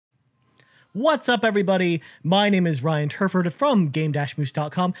What's up, everybody? My name is Ryan Turford from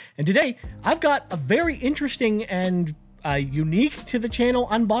Game-Moose.com, and today I've got a very interesting and unique to the channel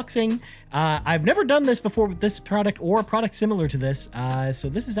unboxing. I've never done this before with this product or a product similar to this, so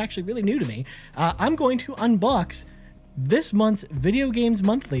this is actually really new to me. I'm going to unbox this month's Video Games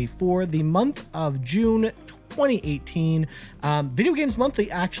Monthly for the month of June 2018. Video Games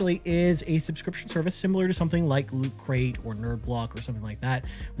Monthly actually is a subscription service similar to something like Loot Crate or Nerd Block or something like that,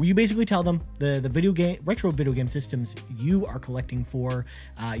 where you basically tell them the retro video game systems you are collecting for.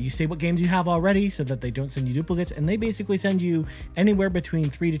 You say what games you have already so that they don't send you duplicates, and they basically send you anywhere between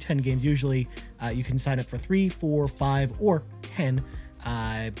 3 to 10 games. Usually you can sign up for 3, 4, 5, or 10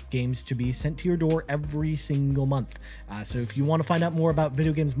 games to be sent to your door every single month. So if you want to find out more about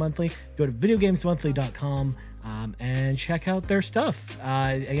Video Games Monthly, go to videogamesmonthly.com and check out their stuff.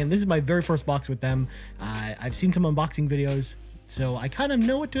 Again, this is my very first box with them. I've seen some unboxing videos, so I kind of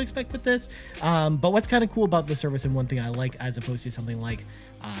know what to expect with this. But what's kind of cool about this service, and one thing I like as opposed to something like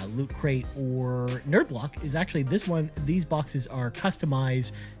Loot Crate or Nerd Block, is actually these boxes are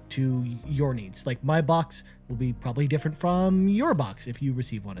customized to your needs. Like, my box will be probably different from your box if you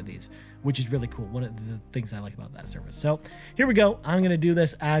receive one of these, which is really cool. One of the things I like about that service. So here we go. I'm going to do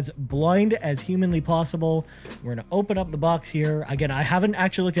this as blind as humanly possible. We're going to open up the box here. Again, I haven't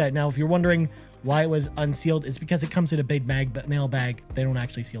actually looked at it. Now, if you're wondering why it was unsealed, it's because it comes in a big mail bag. They don't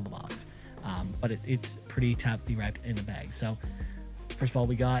actually seal the box, but it's pretty tightly wrapped in a bag. So first of all,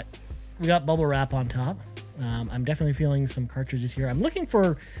 we got bubble wrap on top. I'm definitely feeling some cartridges here. I'm looking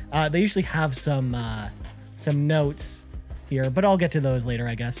for, they usually have some notes here, but I'll get to those later,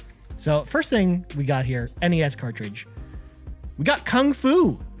 I guess. So first thing we got here, NES cartridge. We got Kung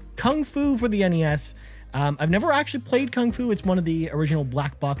Fu for the NES. I've never actually played Kung Fu. It's one of the original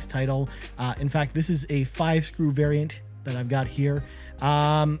black box title. In fact, this is a 5-screw variant that I've got here.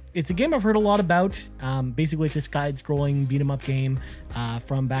 It's a game I've heard a lot about. Basically, it's a side-scrolling beat-em-up game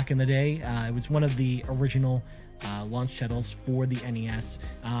from back in the day. It was one of the original launch titles for the NES,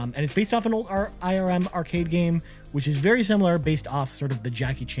 and it's based off an old IRM arcade game, which is very similar, based off sort of the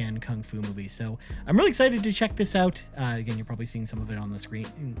Jackie Chan Kung Fu movie. So I'm really excited to check this out. Again, you're probably seeing some of it on the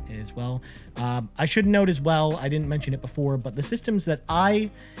screen as well. I should note as well, I didn't mention it before, but the systems that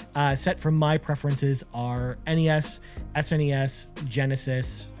I set for my preferences are NES, SNES,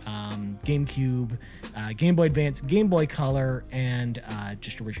 Genesis, GameCube, Game Boy Advance, Game Boy Color, and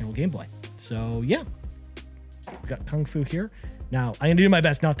just original Game Boy. So yeah, we've got Kung Fu here. Now, I'm going to do my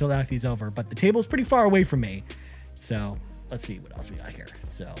best not to knock these over, but the table's pretty far away from me. So let's see what else we got here.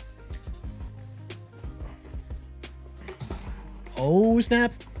 So, oh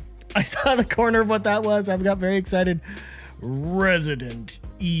snap, I saw the corner of what that was. I got very excited. Resident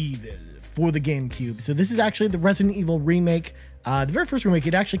Evil for the GameCube. So this is actually the Resident Evil remake. The very first remake.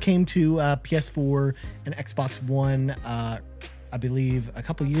 It actually came to PS4 and Xbox One, I believe, a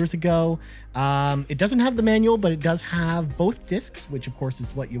couple years ago. It doesn't have the manual, but it does have both discs, which of course is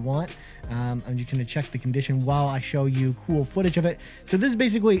what you want. And you can check the condition while I show you cool footage of it. So this is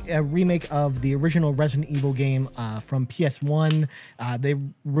basically a remake of the original Resident Evil game from PS1. They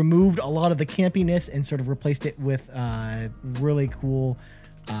removed a lot of the campiness and sort of replaced it with really cool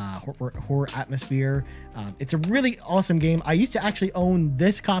horror atmosphere. It's a really awesome game. I used to actually own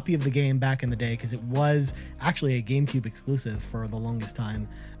this copy of the game back in the day because it was actually a GameCube exclusive for the longest time.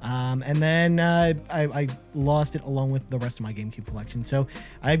 And then I lost it along with the rest of my GameCube collection. So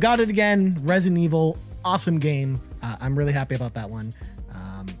I got it again. Resident Evil, awesome game. I'm really happy about that one.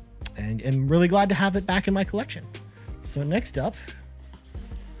 And I'm really glad to have it back in my collection. So next up,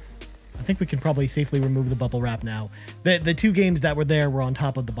 I think we can probably safely remove the bubble wrap now. The two games that were there were on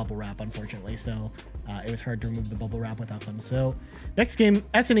top of the bubble wrap, unfortunately, so it was hard to remove the bubble wrap without them. So next game,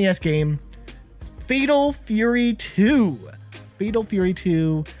 SNES game, Fatal Fury 2. Fatal Fury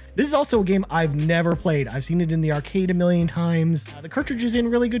 2. This is also a game I've never played. I've seen it in the arcade a million times. The cartridge is in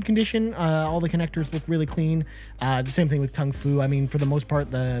really good condition. All the connectors look really clean. The same thing with Kung Fu. I mean, for the most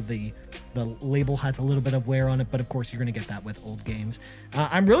part, the label has a little bit of wear on it, but of course you're going to get that with old games.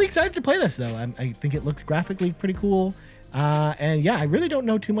 I'm really excited to play this, though. I think it looks graphically pretty cool. And yeah, I really don't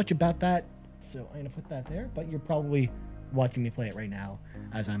know too much about that, so I'm going to put that there, but you're probably watching me play it right now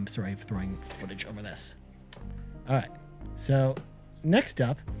as I'm sort of throwing footage over this. All right, so next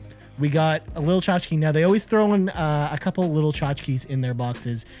up, we got a little tchotchke. Now, they always throw in a couple little tchotchkes in their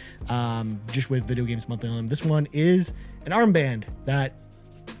boxes, just with Video Games Monthly on them. This one is an armband that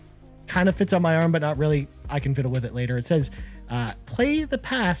kind of fits on my arm, but not really. I can fiddle with it later. It says, play the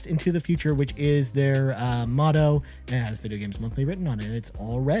past into the future, which is their motto, and it has Video Games Monthly written on it, and it's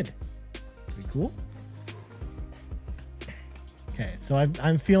all red. Pretty cool. Okay, so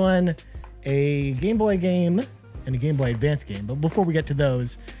I'm feeling a Game Boy game and a Game Boy Advance game. But before we get to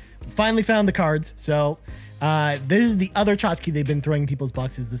those, finally found the cards. So this is the other tchotchke they've been throwing in people's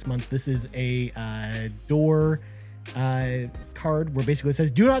boxes this month. This is a door card where basically it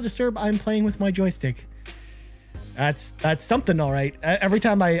says, "Do not disturb, I'm playing with my joystick." That's something, all right. Every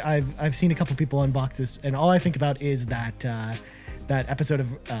time I've seen a couple people unbox this, and all I think about is that episode of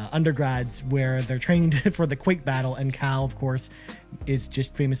Undergrads where they're trained for the Quake battle, and Cal, of course, is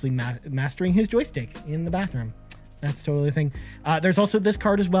just famously mastering his joystick in the bathroom. That's totally the thing. There's also this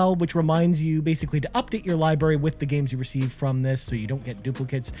card as well, which reminds you basically to update your library with the games you receive from this so you don't get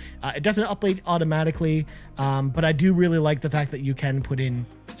duplicates. It doesn't update automatically, but I do really like the fact that you can put in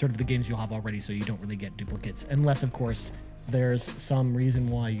sort of the games you'll have already so you don't really get duplicates, unless, of course, there's some reason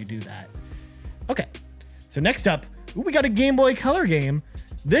why you do that. Okay, so next up, we got a Game Boy Color game.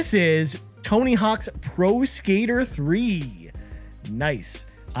 This is Tony Hawk's Pro Skater 3. Nice.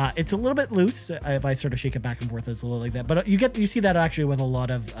 It's a little bit loose. If I sort of shake it back and forth, it's a little like that. But you see that actually with a lot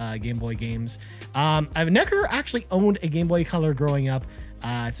of Game Boy games. I've never actually owned a Game Boy Color growing up.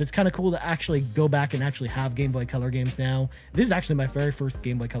 So it's kind of cool to actually go back and actually have Game Boy Color games now. This is actually my very first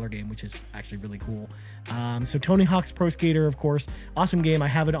Game Boy Color game, which is actually really cool. So Tony Hawk's Pro Skater, of course, awesome game. I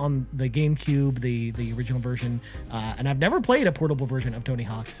have it on the GameCube, the original version, and I've never played a portable version of Tony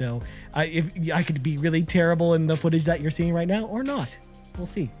Hawk. So if I could be really terrible in the footage that you're seeing right now, or not, we'll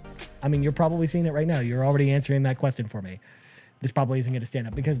see. I mean, you're probably seeing it right now. You're already answering that question for me. This probably isn't going to stand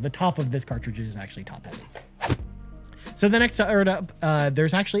up because the top of this cartridge is actually top heavy. So the next up,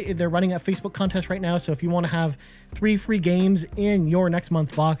 they're running a Facebook contest right now. So if you want to have 3 free games in your next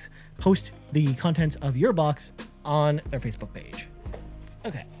month's box, post the contents of your box on their Facebook page.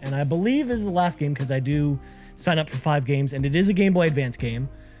 Okay, and I believe this is the last game because I do sign up for 5 games, and it is a Game Boy Advance game.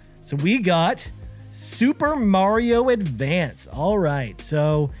 So we got Super Mario Advance. All right,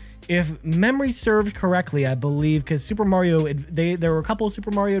 so if memory served correctly, I believe, because Super Mario, there were a couple of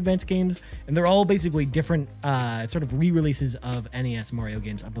Super Mario Advance games, and they're all basically different sort of re-releases of NES Mario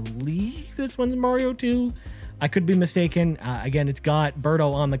games. I believe this one's Mario 2. I could be mistaken. Again, it's got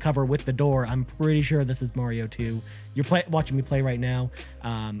Birdo on the cover with the door. I'm pretty sure this is Mario 2. You're watching me play right now.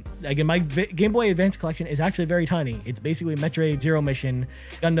 Again, my Game Boy Advance collection is actually very tiny. It's basically Metroid Zero Mission,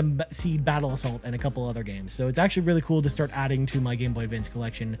 Gundam Seed Battle Assault, and a couple other games. So it's actually really cool to start adding to my Game Boy Advance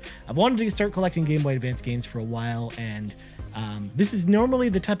collection. I've wanted to start collecting Game Boy Advance games for a while, and this is normally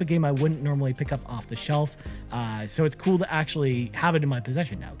the type of game I wouldn't normally pick up off the shelf. So it's cool to actually have it in my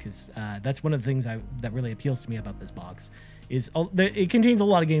possession now, because that's one of the things that really appeals to me about this box. It contains a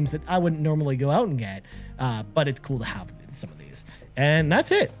lot of games that I wouldn't normally go out and get, but it's cool to have some of these. And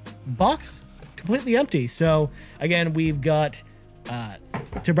that's it. Box completely empty. So again, we've got,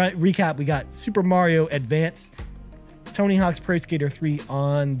 to recap, we got Super Mario Advance, Tony Hawk's Pro Skater 3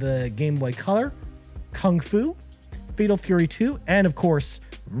 on the Game Boy Color, Kung Fu, Fatal Fury 2, and of course,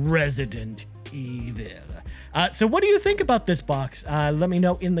 Resident Evil. So what do you think about this box? Let me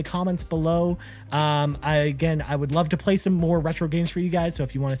know in the comments below. I would love to play some more retro games for you guys, so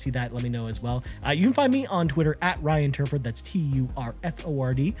if you want to see that, let me know as well. You can find me on Twitter at Ryan Turford, that's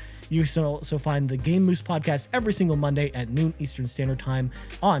Turford. You can also find the Game Moose podcast every single Monday at noon Eastern Standard Time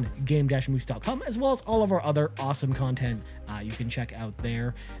on game-moose.com, as well as all of our other awesome content you can check out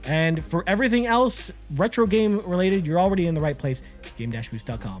there. And for everything else retro game related, you're already in the right place,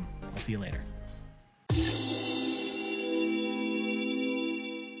 game-moose.com. I'll see you later.